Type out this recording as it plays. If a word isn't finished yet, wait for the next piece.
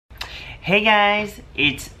Hey guys,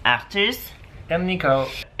 it's Artus I'm Nico.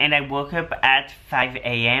 and I woke up at 5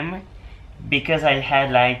 a.m. because I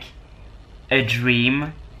had like a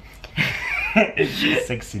dream.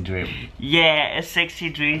 Sexy dream. Yeah, a sexy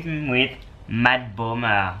dream with Matt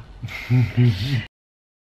Bomer.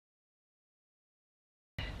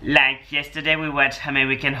 Like yesterday we watched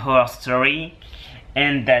American Horror Story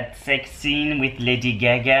and that sex scene with Lady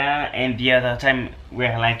Gaga, and the other time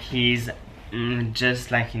where like he's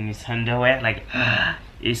just like in his underwear, like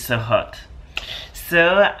it's so hot. So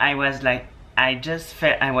I was like, I just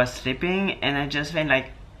felt I was sleeping and I just felt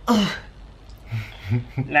like ugh.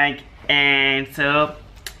 Like, and so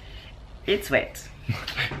it's wet.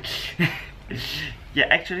 Yeah,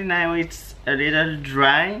 actually now it's a little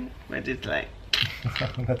dry, but it's like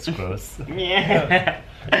That's gross. yeah.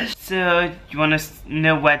 So you wanna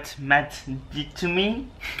know what Matt did to me?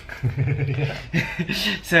 Yeah.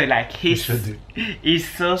 So like he's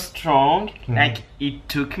so strong. Like he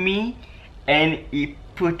took me and he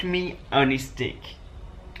put me on his dick,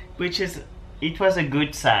 which is, it was a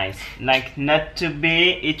good size. Like not too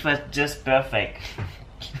big. It was just perfect.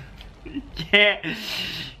 Yeah.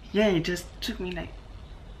 Yeah. He just took me like,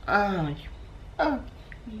 oh.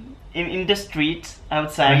 In the street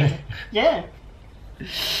outside. Yeah.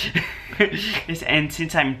 Yes, and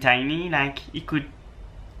since I'm tiny, like he could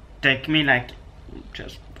take me like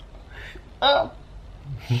just oh.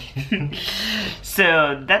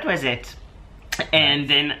 So that was it, and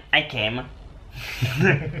then I came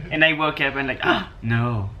and I woke up and like, oh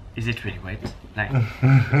no, is it really wet? Like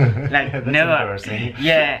Yeah, no,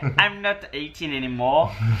 yeah, I'm not 18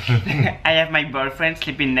 anymore. I have my boyfriend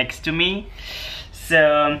sleeping next to me,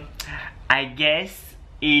 so I guess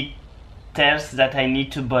it tells that I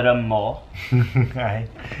need to bottom more. It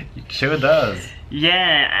sure does.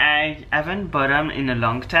 Yeah, I haven't bottomed in a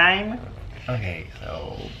long time. Okay,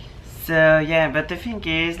 So yeah, but the thing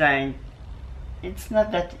is, like, it's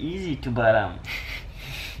not that easy to bottom.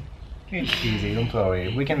 it's easy, don't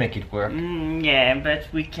worry. We can make it work. Yeah, but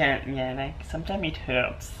we can't. Yeah, like sometimes it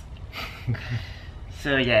hurts.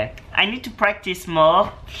 So yeah, I need to practice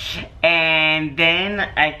more, and then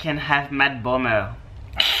I can have Matt Bomer.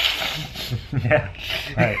 Yeah,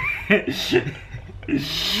 right.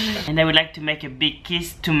 And I would like to make a big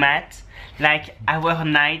kiss to Matt. Like, our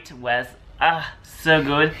night was so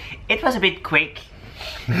good. It was a bit quick,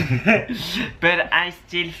 but I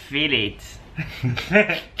still feel it.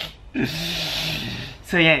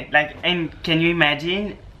 So yeah, like, and can you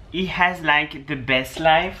imagine? He has like the best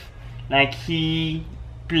life. Like, he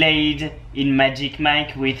played in Magic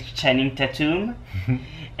Mike with Channing Tatum.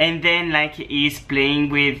 And then like he's playing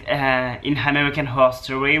with in American Horror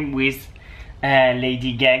Story with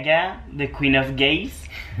Lady Gaga, the Queen of Gays.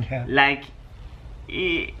 Yeah. Like,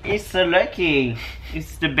 he's so lucky.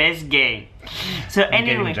 It's the best gay. So I'm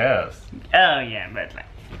anyway. getting jealous. Oh yeah, but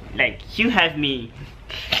like you have me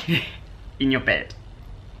in your bed.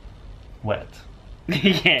 Wet.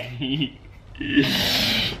 Yeah.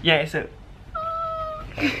 Yeah. So.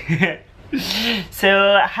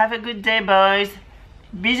 So have a good day, boys.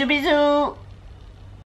 Bisous bisous.